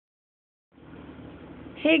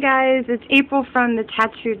Hey guys, it's April from the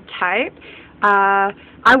Tattooed Type.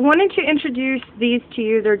 I wanted to introduce these to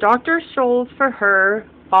you. They're Dr. Scholl's for Her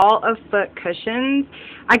Ball of Foot cushions.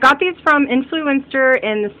 I got these from Influencer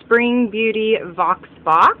in the Spring Beauty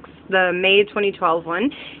VoxBox, the May 2012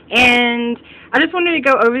 one, and I just wanted to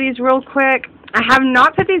go over these real quick. I have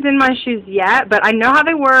not put these in my shoes yet, but I know how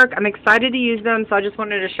they work. I'm excited to use them, so I just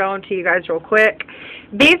wanted to show them to you guys real quick.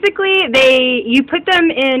 Basically, you put them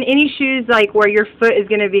in any shoes like where your foot is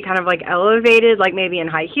going to be kind of like elevated, like maybe in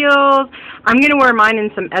high heels. I'm going to wear mine in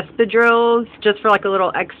some espadrilles just for like a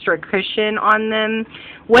little extra cushion on them.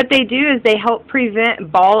 What they do is they help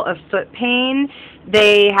prevent ball of foot pain.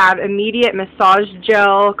 They have immediate massage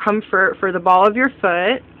gel comfort for the ball of your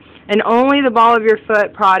foot. And only the ball of your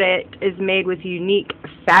foot product is made with unique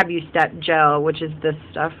FabuSTEP gel, which is this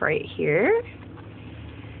stuff right here.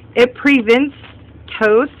 It prevents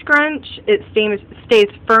toe scrunch. It stays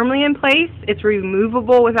firmly in place. It's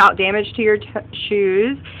removable without damage to your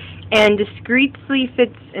shoes, and discreetly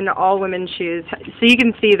fits into all women's shoes. So you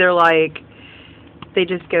can see they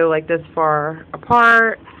just go like this far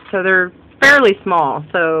apart. So they're fairly small,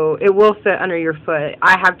 so it will fit under your foot.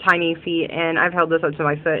 I have tiny feet, and I've held this up to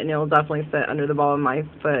my foot, and it will definitely fit under the ball of my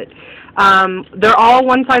foot. They're all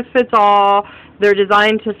one size fits all. They're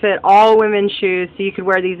designed to fit all women's shoes, so you could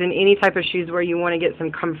wear these in any type of shoes where you want to get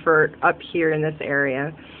some comfort up here in this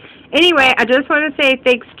area. Anyway, I just want to say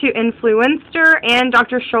thanks to Influencer and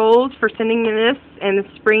Dr. Scholl's for sending me this in the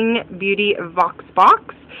Spring Beauty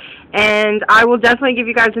VoxBox. And I will definitely give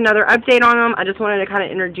you guys another update on them. I just wanted to kind of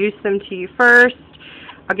introduce them to you first.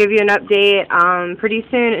 I'll give you an update pretty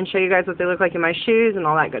soon and show you guys what they look like in my shoes and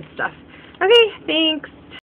all that good stuff. Okay, thanks.